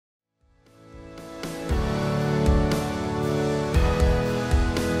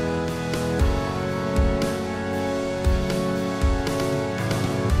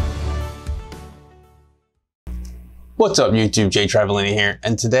What's up YouTube, Jay Travellini here,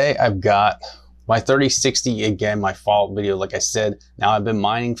 and today I've got my 3060 again, my follow-up video. Like I said, now I've been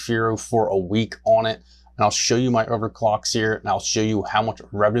mining FIRO for a week on it, and I'll show you my overclocks here, and I'll show you how much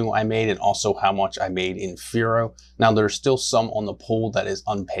revenue I made and also how much I made in FIRO. Now there's still some on the pool that is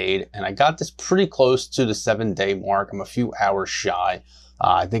unpaid, and I got this pretty close to the 7-day mark. I'm a few hours shy.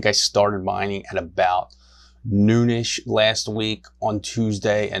 I think I started mining at about noonish last week on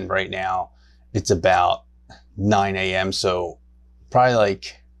Tuesday, and right now it's about 9 a.m. so probably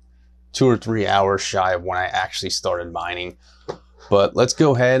like 2 or 3 hours shy of when I actually started mining. But let's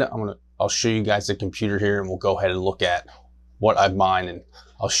go ahead. I'll show you guys the computer here, and we'll go ahead and look at what I've mined, and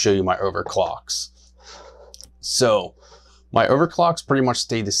I'll show you my overclocks. So my overclocks pretty much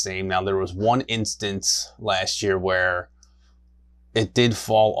stayed the same. Now there was one instance last year where it did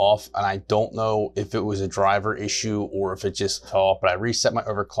fall off, and I don't know if it was a driver issue or if it just fell off, but I reset my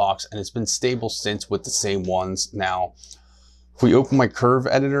overclocks and it's been stable since with the same ones. Now, if we open my curve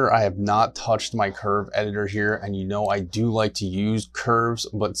editor, I have not touched my curve editor here, and you know I do like to use curves,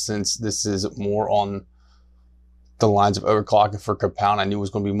 but since this is more on the lines of overclocking for compound, I knew it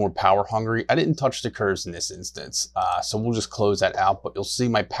was going to be more power hungry. I didn't touch the curves in this instance, so we'll just close that out. But you'll see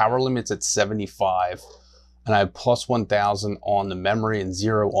my power limit's at 75. And I have plus 1000 on the memory and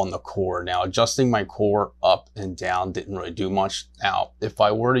 0 on the core. Now adjusting my core up and down didn't really do much. Now, if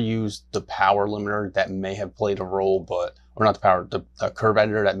I were to use the power limiter, that may have played a role, or not the power, the curve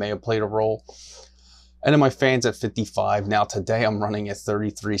editor, that may have played a role. And then my fan's at 55. Now today I'm running at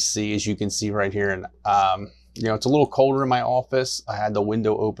 33C, as you can see right here. And you know, it's a little colder in my office. I had the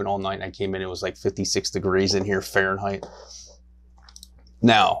window open all night and I came in, it was like 56 degrees in here Fahrenheit.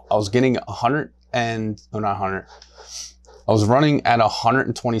 Now I was getting I was running at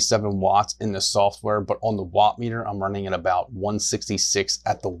 127 watts in the software, but on the watt meter, I'm running at about 166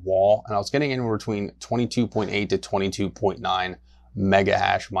 at the wall. And I was getting anywhere between 22.8 to 22.9 mega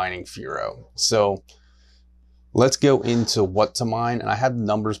hash mining FIRO. So let's go into what to mine. And I have the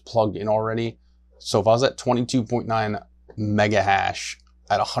numbers plugged in already. So if I was at 22.9 mega hash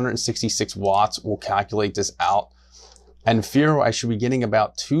at 166 watts, we'll calculate this out. And FIRO, I should be getting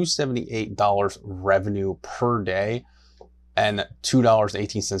about $278 revenue per day and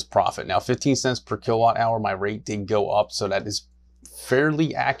 $2.18 profit. Now, 15 cents per kilowatt hour, my rate did go up, so that is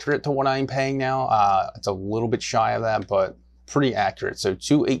fairly accurate to what I'm paying now. It's a little bit shy of that, but pretty accurate. So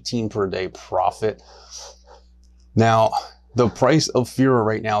 $2.18 per day profit. Now, the price of FIRO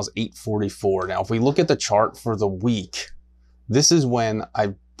right now is $8.44. Now, if we look at the chart for the week, this is when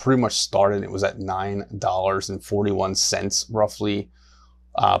I pretty much started. It was at $9.41 roughly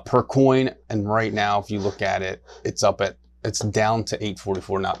per coin, and right now if you look at it, it's down to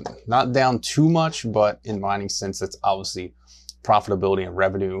 $8.44. Not down too much, but in mining sense, that's obviously profitability and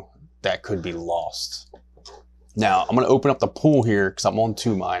revenue that could be lost. Now I'm going to open up the pool here because I'm on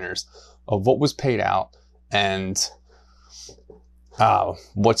 2 miners of what was paid out and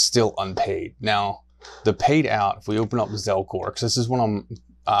what's still unpaid. Now the paid out, if we open up Zelcore, because this is when I'm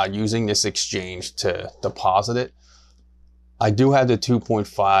using this exchange to deposit it, I do have the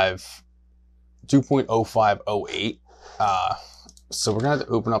 2.0508. So we're gonna have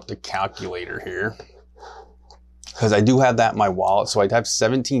to open up the calculator here because I do have that in my wallet. So I'd have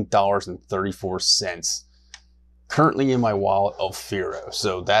 $17.34 currently in my wallet of FIRO.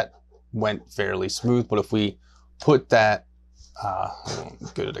 So that went fairly smooth. But if we put that,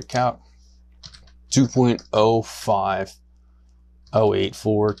 go to the calc,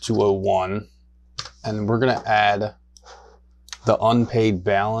 2.05084,201, and we're gonna add the unpaid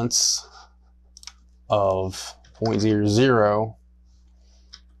balance of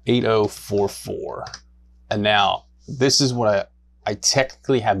 0.008044. And now this is what I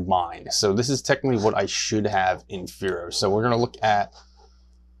technically have mined. So this is technically what I should have in FIRO. So we're gonna look at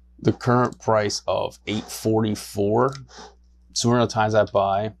the current price of 844. So we're gonna times that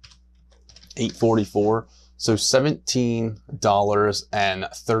by 844. So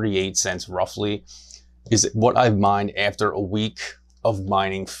 $17.38 roughly is what I've mined after a week of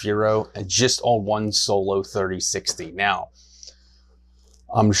mining FIRO, and just on one solo 3060. Now,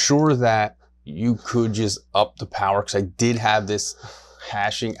 I'm sure that you could just up the power, because I did have this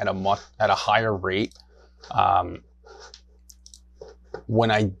hashing at a higher rate.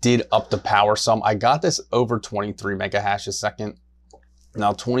 When I did up the power some, I got this over 23 mega hash a second.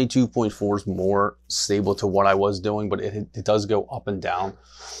 Now 22.4 is more stable to what I was doing, but it does go up and down.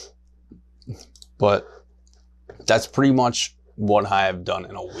 But that's pretty much what I have done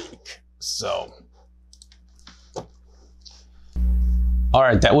in a week. So All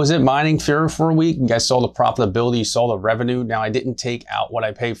right, that was it. Mining FIRO for a week. You guys saw the profitability, you saw the revenue. Now, I didn't take out what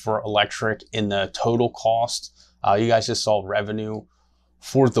I paid for electric in the total cost. You guys just saw revenue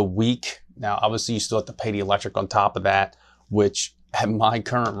for the week. Now, obviously, you still have to pay the electric on top of that, which at my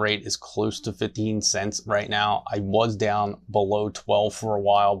current rate is close to 15 cents right now. I was down below 12 for a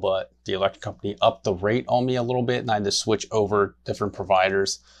while, but the electric company upped the rate on me a little bit and I had to switch over different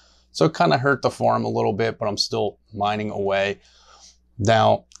providers. So it kind of hurt the farm a little bit, but I'm still mining away.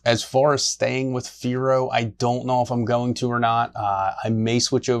 Now, as far as staying with FIRO, I don't know if I'm going to or not. I may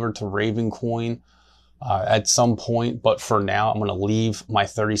switch over to Ravencoin at some point, but for now, I'm going to leave my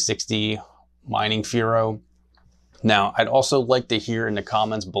 3060 mining FIRO. Now, I'd also like to hear in the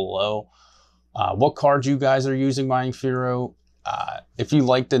comments below what cards you guys are using mining FIRO. If you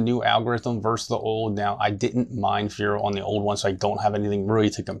like the new algorithm versus the old. Now, I didn't mine FIRO on the old one, so I don't have anything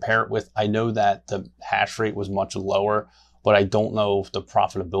really to compare it with. I know that the hash rate was much lower, but I don't know if the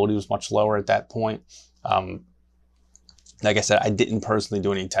profitability was much lower at that point. Like I said, I didn't personally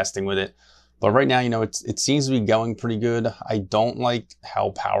do any testing with it. But right now, you know, it seems to be going pretty good. I don't like how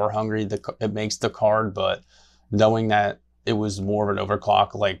power hungry it makes the card, but knowing that it was more of an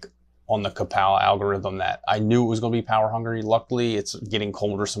overclock, like on the FIROPOW algorithm, that I knew it was going to be power hungry. Luckily, it's getting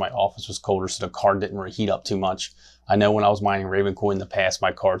colder, so my office was colder, so the card didn't really heat up too much. I know when I was mining Ravencoin in the past,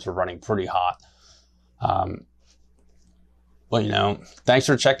 my cards were running pretty hot. But, you know, thanks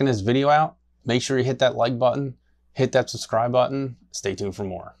for checking this video out. Make sure you hit that like button, hit that subscribe button. Stay tuned for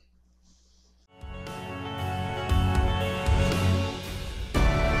more.